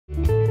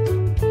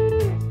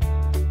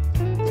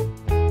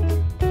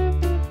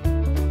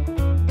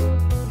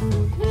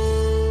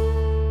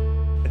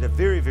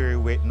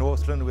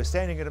Northland, we're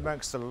standing in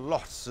amongst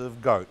lots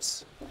of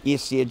goats.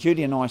 Yes, yeah,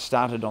 Judy and I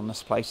started on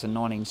this place in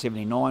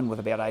 1979 with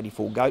about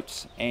 84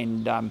 goats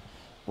and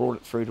brought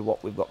it through to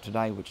what we've got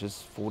today, which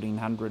is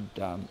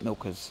 1,400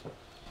 milkers.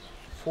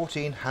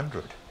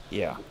 1,400?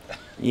 Yeah,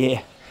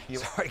 yeah.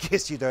 So I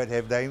guess you don't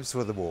have names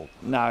for them all.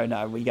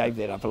 No, we gave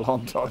that up a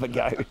long time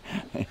ago.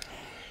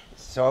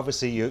 So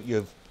obviously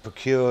you've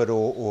procured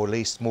or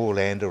leased more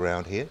land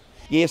around here?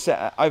 Yes,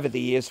 over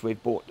the years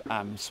we've bought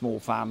small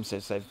farms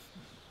as they've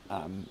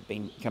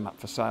come up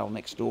for sale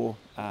next door,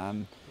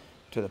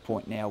 to the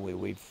point now where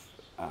we've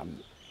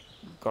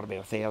got about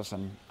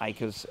 1,000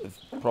 acres of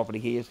property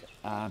here.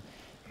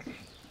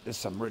 There's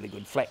some really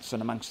good flats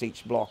in amongst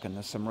each block, and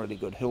there's some really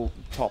good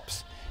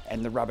hilltops,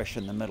 and the rubbish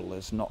in the middle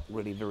is not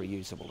really very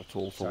usable at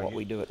all for what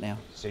we do it now.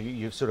 So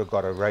you've sort of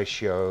got a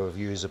ratio of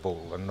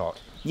usable and not?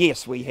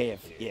 Yes, we have,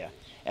 yeah.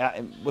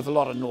 With a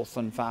lot of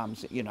Northland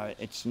farms, you know,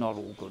 it's not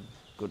all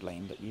good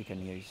land that you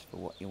can use for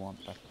what you want,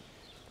 but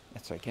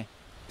that's okay.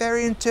 They're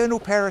internal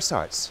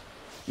parasites.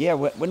 Yeah,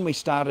 when we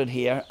started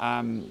here,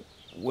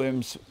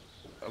 worms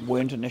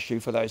weren't an issue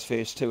for those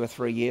first 2 or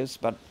 3 years,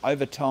 but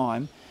over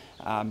time,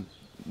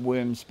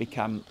 worms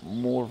become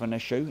more of an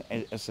issue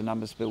as the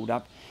numbers build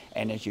up,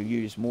 and as you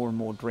use more and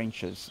more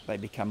drenches, they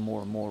become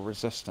more and more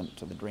resistant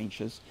to the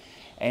drenches.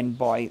 And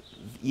by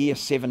year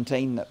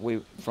 17,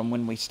 from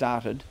when we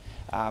started,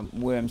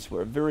 worms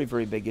were a very,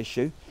 very big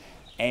issue,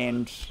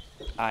 and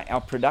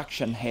our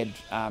production had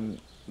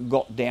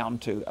got down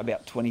to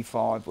about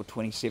 25 or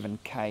 27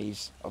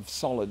 k's of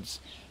solids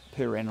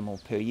per animal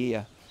per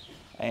year.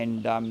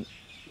 And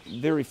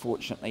very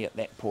fortunately at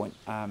that point,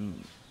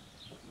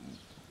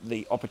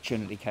 the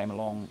opportunity came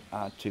along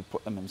to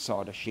put them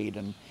inside a shed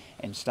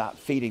and start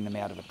feeding them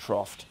out of a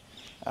trough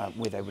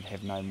where they would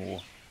have no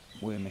more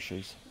worm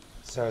issues.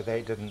 So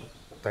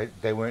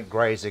they weren't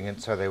grazing, and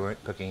so they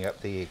weren't picking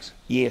up the eggs?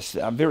 Yes,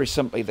 very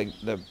simply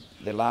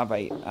the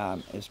larvae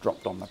is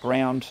dropped on the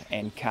ground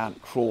and can't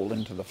crawl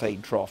into the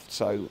feed trough,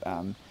 so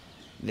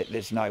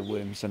there's no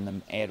worms in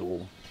them at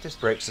all.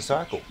 Just breaks the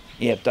cycle.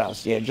 Yeah, it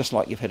does, yeah, just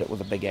like you've hit it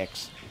with a big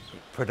axe.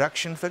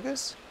 Production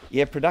figures?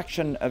 Yeah,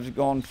 production has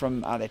gone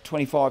from that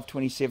 25,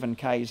 27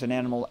 k's an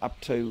animal up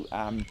to,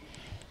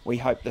 we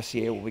hope this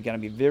year we're going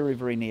to be very,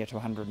 very near to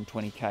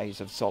 120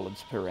 k's of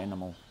solids per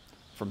animal.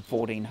 From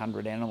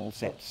 1,400 animals,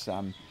 that's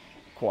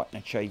quite an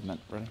achievement,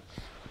 really.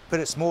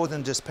 But it's more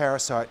than just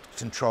parasite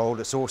control,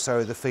 it's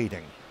also the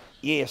feeding.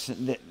 Yes,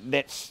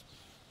 that's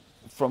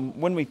from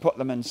when we put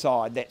them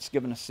inside, that's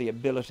given us the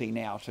ability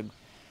now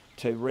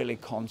to really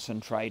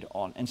concentrate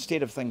on,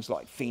 instead of things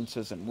like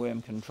fences and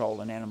worm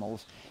control in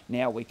animals,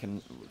 now we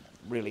can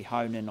really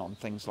hone in on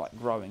things like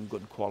growing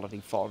good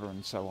quality fodder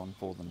and so on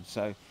for them.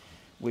 So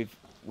we're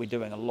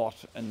doing a lot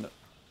in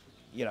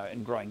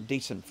growing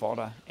decent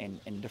fodder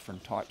and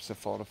different types of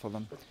fodder for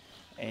them.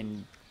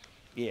 And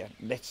yeah,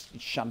 that's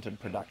shunted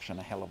production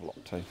a hell of a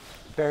lot too.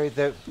 Barry,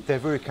 they're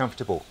very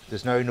comfortable.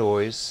 There's no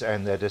noise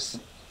and they're just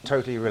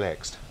totally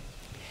relaxed.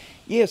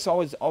 Yes,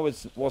 I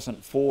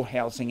wasn't for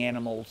housing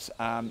animals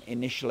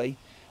initially,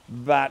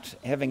 but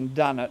having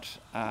done it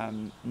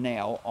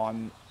now,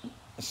 I'm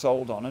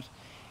sold on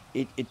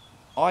it.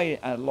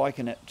 I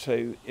liken it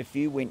to if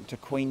you went to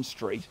Queen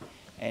Street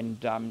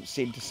and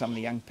said to some of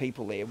the young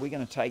people there, we're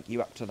going to take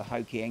you up to the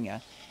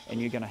Hokianga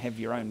and you're going to have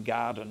your own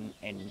garden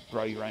and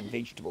grow your own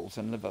vegetables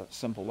and live a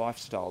simple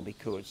lifestyle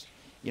because,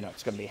 you know,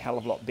 it's going to be a hell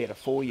of a lot better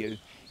for you.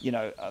 You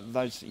know,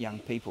 those young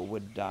people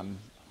would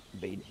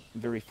be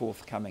very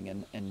forthcoming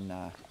in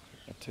a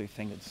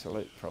two-fingered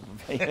salute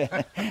probably,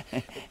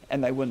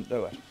 and they wouldn't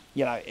do it.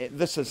 You know,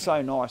 this is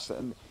so nice.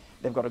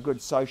 They've got a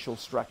good social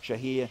structure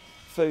here.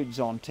 Food's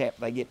on tap.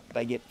 They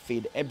get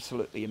fed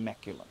absolutely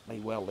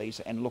immaculately well, these,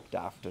 and looked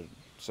after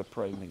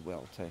supremely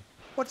well too.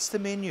 What's the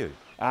menu?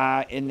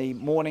 In the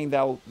morning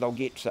they'll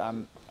get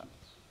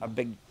a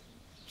big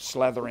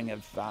slathering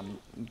of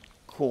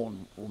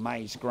corn or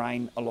maize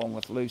grain along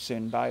with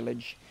lucerne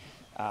baleage.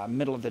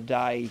 Middle of the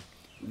day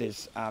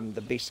there's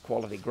the best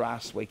quality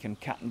grass we can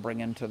cut and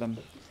bring into them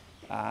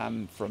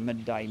for a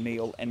midday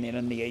meal, and then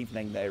in the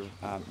evening their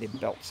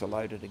belts are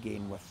loaded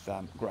again with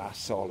grass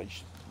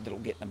silage that'll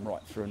get them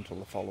right through until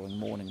the following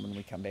morning when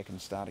we come back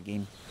and start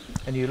again.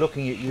 And you're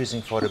looking at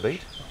using fodder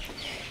beet?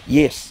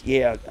 Yes,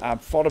 yeah.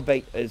 Fodder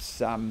beet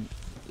is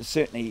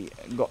certainly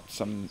got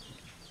some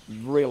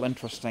real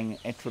interesting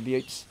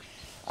attributes.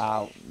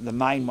 The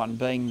main one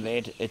being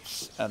that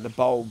it's the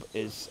bulb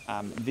is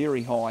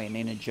very high in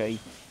energy,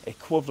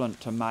 equivalent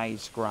to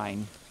maize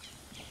grain,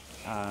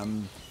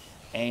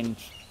 and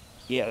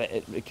yeah,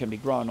 it can be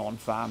grown on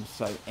farms.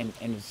 So and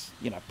is,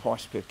 you know,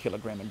 price per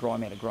kilogram of dry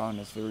matter grown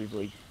is very,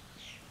 very,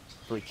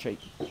 very cheap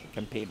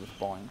compared with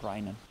buying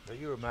grain in. So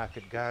you're a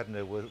market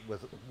gardener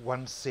with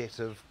one set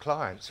of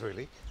clients,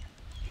 really?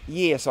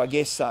 Yes, I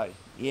guess so.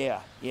 Yeah.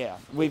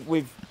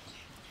 We've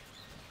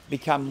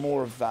become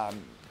more of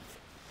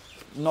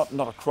not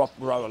a crop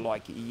grower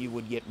like you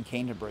would get in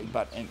Canterbury,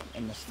 but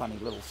in this funny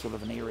little sort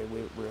of an area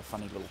we're a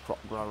funny little crop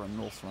grower in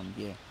Northland,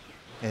 yeah.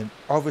 And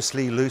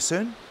obviously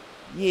lucerne?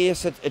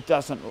 Yes, it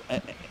doesn't.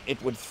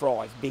 It would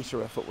thrive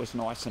better if it was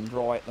nice and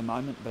dry at the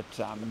moment, but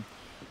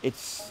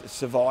it's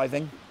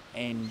surviving.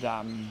 And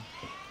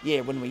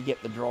yeah, when we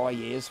get the dry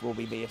years, we'll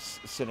be there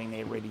sitting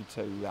there ready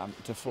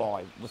to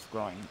fly with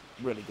growing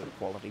really good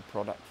quality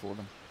product for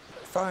them.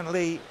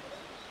 Finally,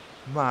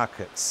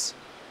 markets.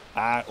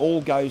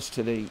 All goes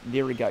to the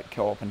Dairy Goat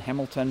Co-op in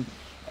Hamilton,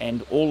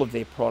 and all of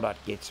their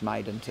product gets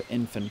made into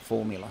infant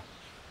formula,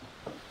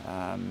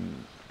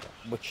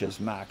 which is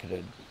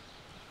marketed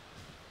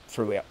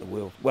throughout the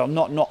world. Well,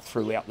 not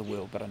throughout the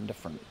world, but in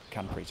different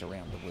countries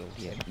around the world.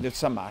 Yeah, there's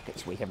some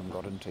markets we haven't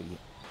got into yet.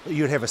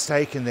 You'd have a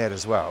stake in that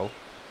as well.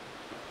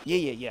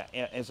 Yeah.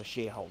 As a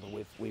shareholder,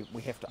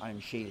 we have to own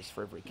shares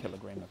for every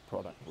kilogram of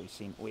product we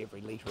send, or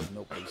every litre of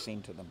milk we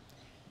send to them.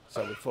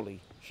 So we're fully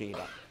shared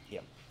up.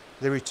 Yeah.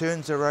 The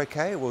returns are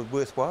okay or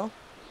worthwhile?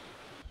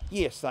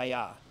 Yes, they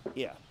are.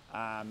 Yeah.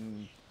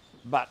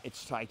 But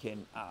it's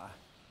taken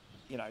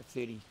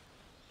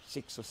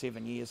 36 or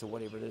 7 years or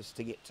whatever it is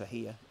to get to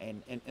here,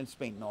 and it's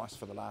been nice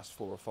for the last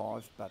 4 or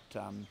 5. But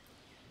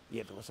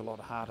yeah, there was a lot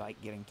of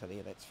heartache getting to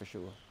there. That's for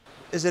sure.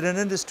 Is it an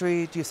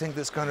industry, do you think,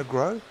 that's going to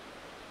grow?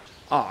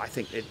 Oh, I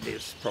think that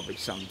there's probably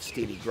some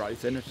steady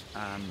growth in it.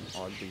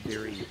 I'd be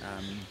very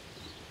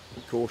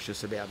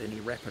cautious about any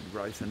rapid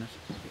growth in it.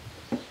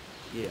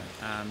 Yeah,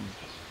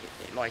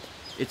 like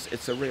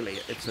it's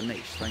a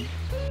niche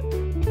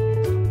thing.